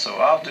Ball, so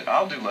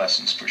I'll do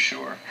lessons for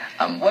sure.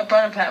 What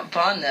brought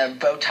upon the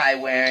bow tie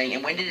wearing,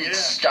 and when did it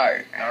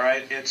start? All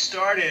right, it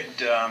started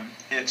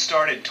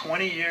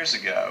 20 years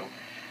ago,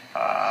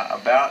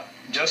 about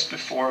just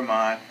before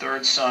my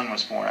 3rd son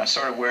was born. I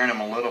started wearing them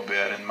a little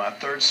bit, and my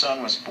 3rd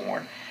son was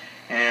born.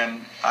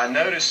 And I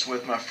noticed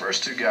with my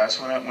first 2 guys,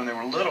 when they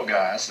were little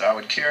guys, I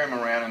would carry them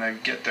around and they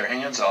would get their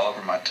hands all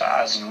over my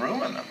ties and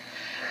ruin them.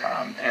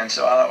 And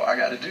so I thought, I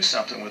got to do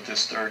something with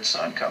this 3rd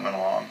son coming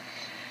along.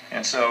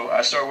 And so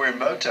I started wearing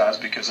bow ties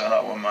because I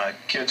thought, well, my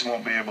kids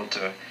won't be able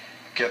to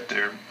get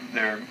their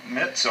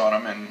mitts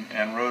on them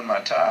and ruin my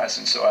ties.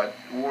 And so I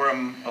wore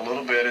them a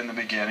little bit in the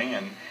beginning,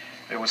 and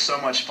it was so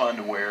much fun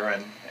to wear.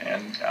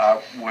 And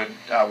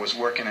I was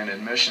working in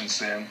admissions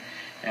then,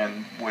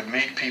 and would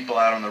meet people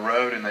out on the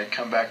road, and they'd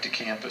come back to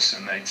campus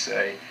and they'd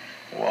say,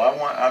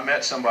 well, I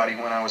met somebody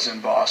when I was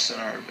in Boston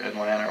or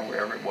Atlanta or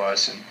wherever it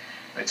was, and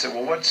they'd say,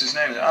 well, what's his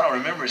name? I don't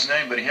remember his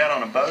name, but he had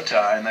on a bow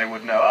tie, and they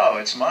would know, oh,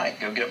 it's Mike,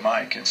 go get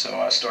Mike. And so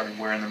I started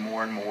wearing them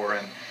more and more,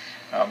 and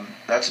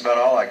that's about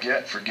all I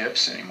get for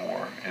gifts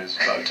anymore is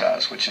bow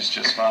ties, which is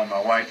just fun.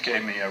 My wife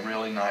gave me a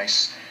really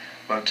nice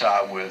bow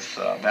tie with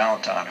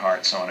Valentine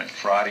hearts on it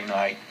Friday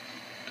night,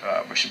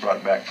 but she brought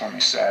it back for me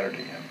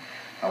Saturday, and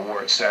I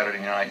wore it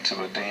Saturday night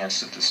to a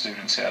dance that the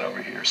students had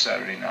over here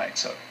Saturday night,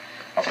 so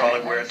I'll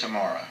probably wear it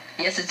tomorrow.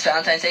 Yes, it's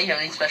Valentine's Day. You have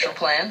any special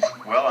plans?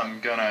 Well,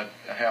 I'm going to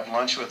have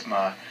lunch with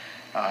my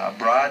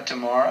bride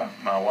tomorrow,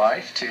 my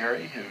wife,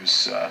 Terry,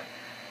 who's the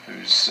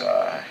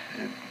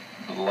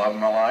love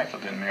of my life.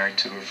 I've been married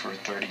to her for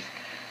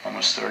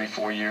almost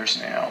 34 years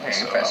now. Very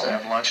so impressive. I'll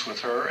have lunch with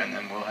her, and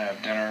then we'll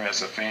have dinner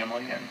as a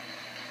family, and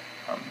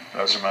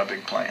those are my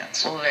big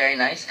plans. Well, very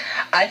nice.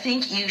 I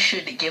think you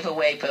should give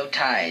away bow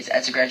ties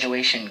as a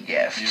graduation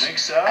gift. You think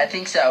so? I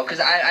think so, because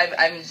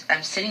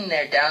I'm sitting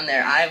down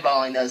there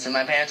eyeballing those, and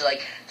my parents are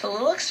like, it's a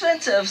little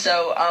expensive.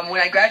 So when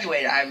I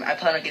graduate, I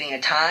plan on getting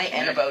a tie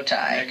and a bow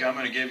tie. Nick, I'm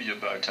going to give you a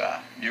bow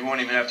tie. You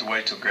won't even have to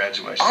wait till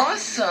graduation.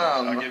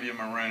 Awesome. I'll give you a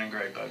maroon and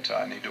gray bow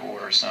tie. I need to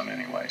order some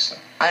anyway. So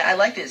I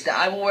like this.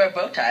 I will wear a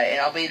bow tie,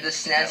 and I'll be the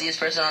snazziest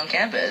person on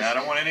campus. Now, I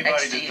don't want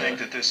anybody to think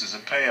that this is a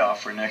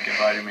payoff for Nick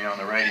inviting me on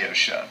the radio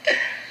show.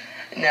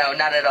 No,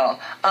 not at all.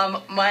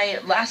 My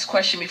last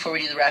question before we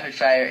do the rapid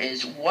fire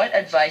is, what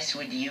advice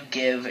would you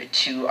give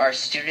to our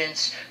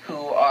students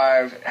who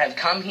have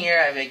come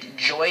here, have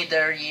enjoyed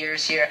their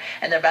years here,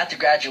 and they're about to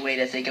graduate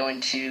as they go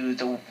into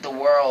the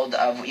world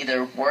of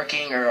either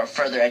working or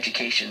further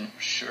education?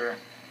 Sure.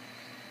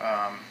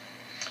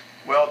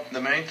 Well, the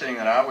main thing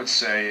that I would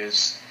say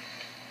is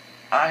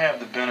I have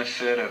the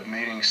benefit of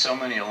meeting so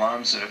many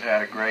alums that have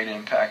had a great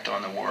impact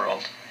on the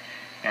world.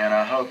 And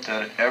I hope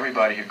that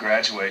everybody who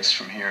graduates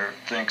from here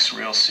thinks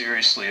real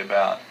seriously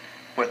about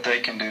what they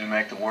can do to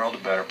make the world a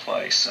better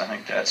place. I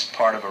think that's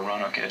part of a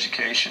Roanoke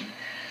education.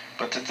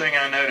 But the thing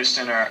I notice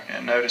in our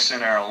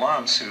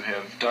alums who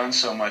have done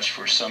so much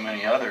for so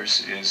many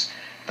others is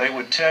they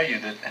would tell you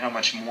that how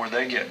much more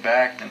they get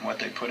back than what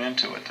they put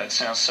into it. That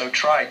sounds so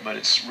trite, but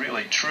it's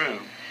really true.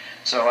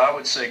 So I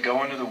would say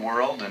go into the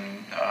world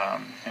and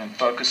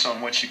focus on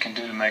what you can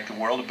do to make the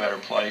world a better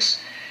place,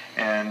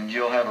 and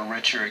you'll have a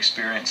richer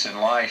experience in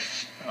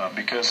life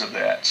because of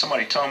that.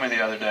 Somebody told me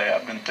the other day,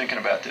 I've been thinking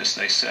about this,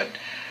 they said,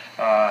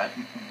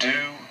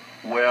 do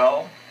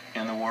well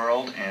in the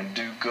world and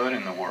do good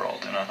in the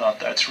world. And I thought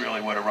that's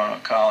really what a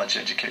Roanoke College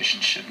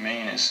education should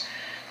mean, is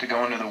to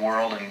go into the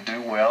world and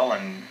do well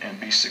and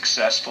be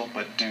successful,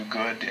 but do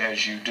good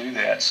as you do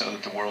that so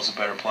that the world's a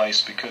better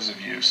place because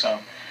of you. So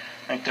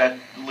I think that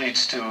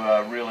leads to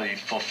a really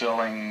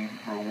fulfilling,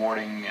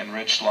 rewarding, and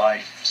rich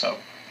life. So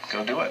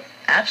go do it.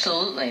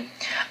 Absolutely.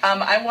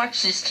 I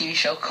watched this TV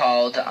show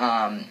called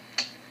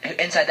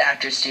Inside the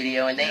Actors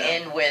Studio, and they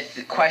end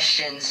with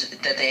questions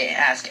that they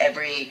ask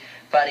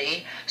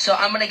everybody. So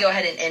I'm going to go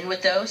ahead and end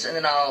with those, and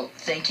then I'll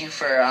thank you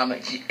for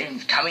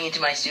coming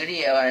into my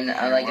studio and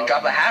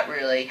drop a hat,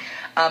 really.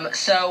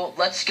 So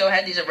let's go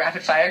ahead. These are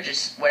rapid fire,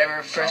 just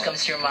whatever first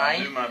comes to your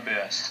mind. I'll do my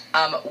best.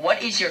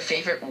 What is your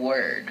favorite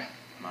word?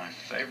 My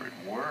favorite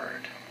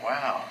word?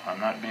 Wow,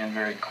 I'm not being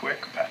very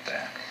quick about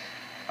that.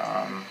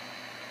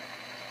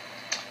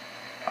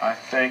 I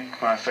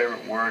think my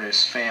favorite word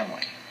is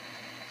family.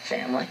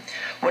 Family.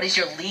 What is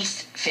your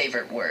least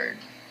favorite word?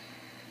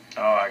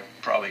 Oh, I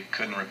probably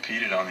couldn't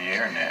repeat it on the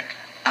air, Nick.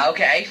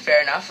 Okay,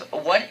 fair enough.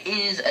 What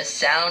is a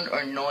sound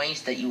or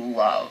noise that you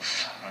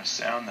love? A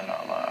sound that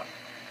I love.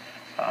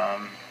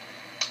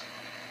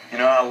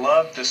 I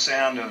love the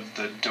sound of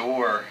the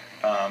door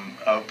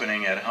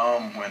opening at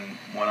home when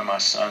one of my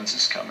sons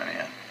is coming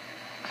in.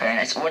 Very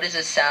nice. What is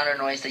a sound or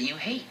noise that you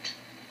hate?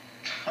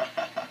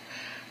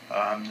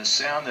 The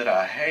sound that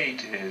I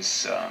hate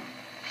is,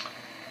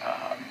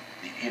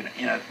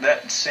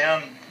 that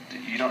sound,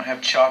 you don't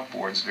have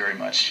chalkboards very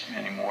much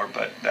anymore,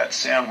 but that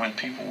sound when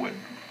people would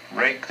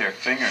rake their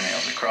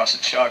fingernails across a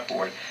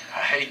chalkboard, I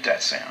hate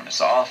that sound. It's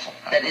awful.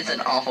 That is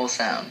an awful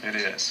sound. It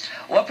is.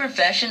 What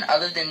profession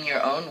other than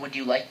your own would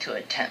you like to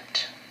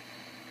attempt?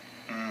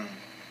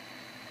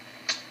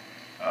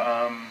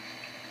 I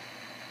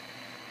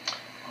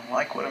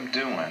like what I'm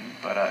doing,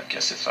 but I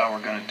guess if I were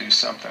going to do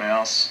something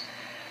else,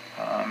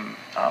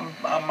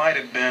 I might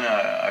have been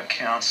a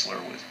counselor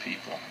with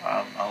people.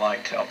 I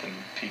liked helping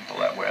people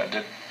that way. I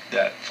did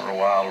that for a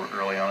while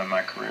early on in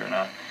my career, and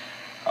I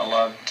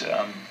loved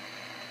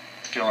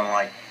feeling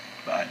like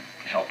I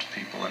helped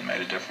people and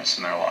made a difference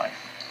in their life.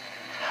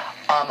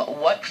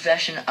 What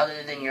profession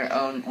other than your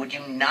own would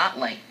you not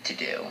like to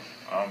do?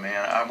 Oh,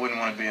 man, I wouldn't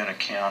want to be an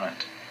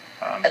accountant.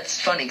 That's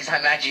funny, because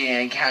I'm actually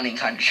in accounting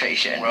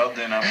concentration. Well,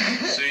 then, I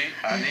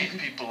need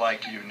people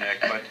like you,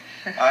 Nick, but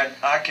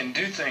I can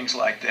do things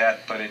like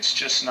that, but it's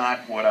just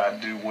not what I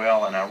do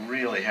well, and I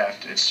really have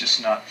to. It's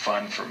just not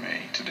fun for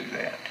me to do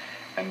that.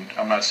 And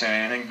I'm not saying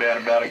anything bad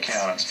about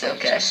accountants, but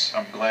okay.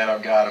 I'm glad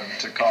I've got them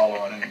to call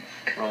on and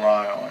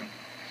rely on.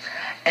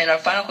 And our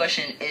final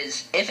question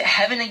is, if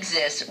heaven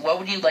exists, what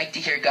would you like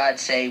to hear God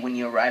say when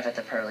you arrive at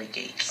the pearly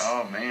gates?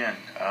 Oh, man.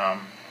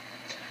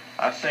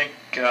 I think,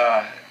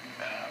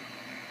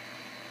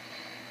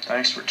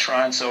 thanks for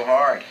trying so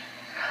hard.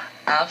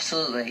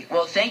 Absolutely.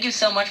 Well, thank you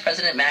so much,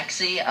 President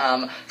Maxey,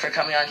 for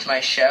coming on to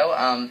my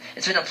show.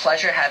 It's been a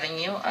pleasure having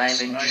you.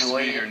 I've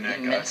enjoyed it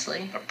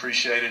immensely. I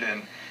appreciate it,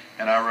 and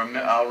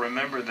I'll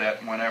remember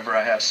that whenever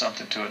I have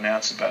something to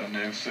announce about a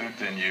new food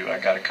venue, I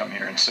got to come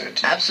here and say it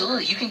to you.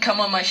 Absolutely. You can come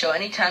on my show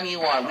anytime you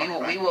want.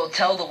 We will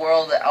tell the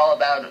world all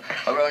about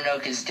what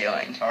Roanoke is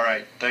doing. All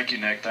right. Thank you,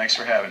 Nick. Thanks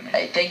for having me.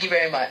 Hey, thank you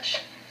very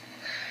much.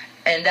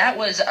 And that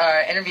was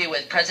our interview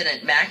with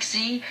President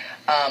Maxey.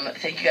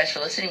 Thank you guys for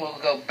listening. We'll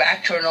go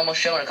back to our normal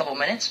show in a couple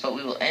minutes, but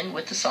we will end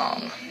with the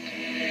song.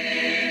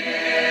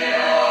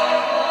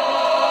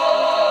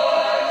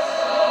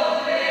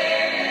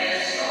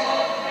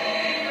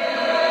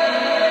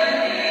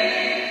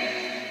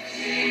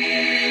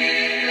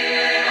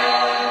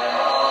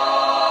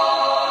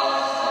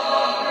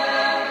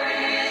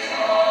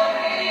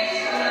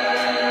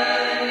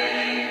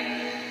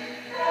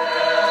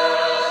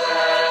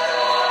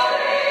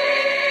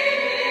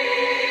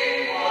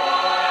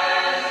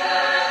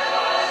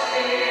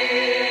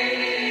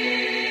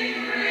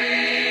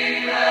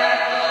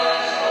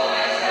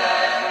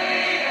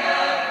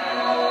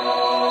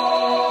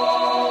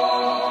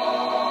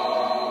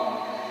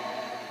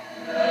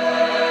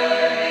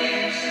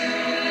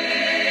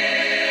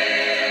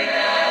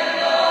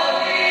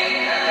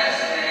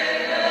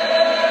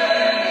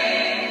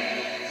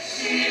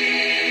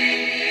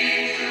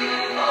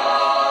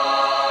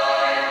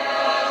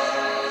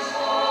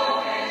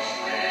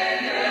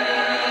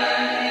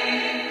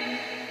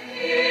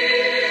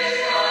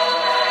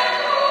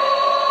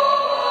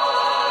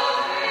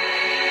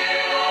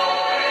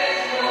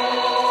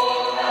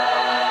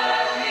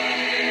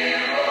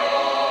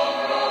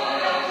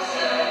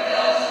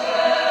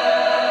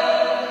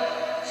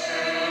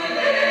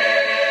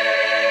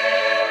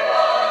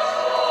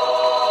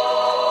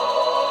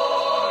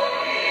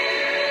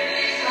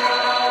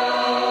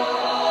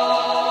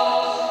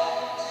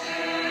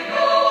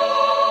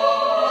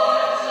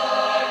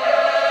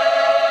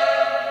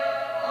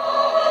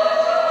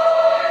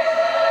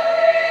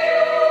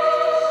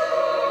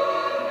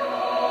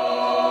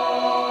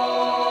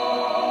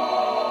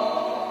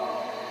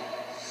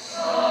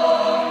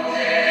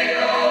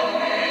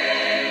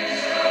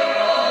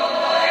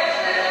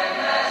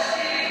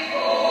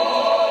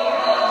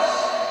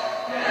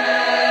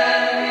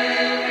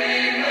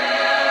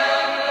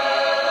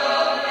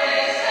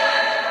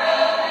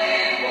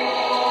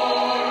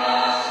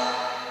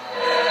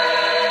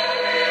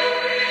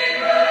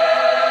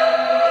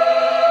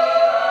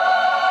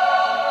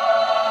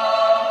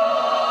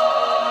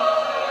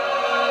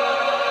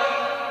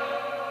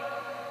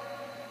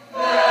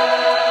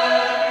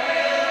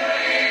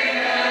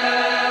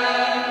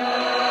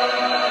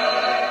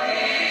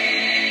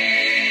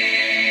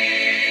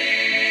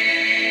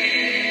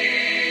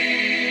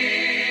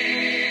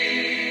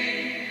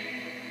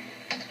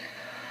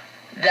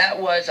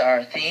 was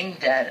our theme,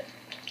 that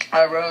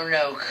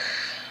Roanoke,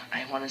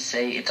 I want to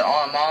say it's an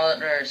alma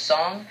mater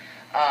song.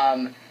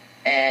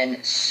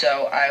 And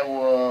so I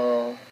will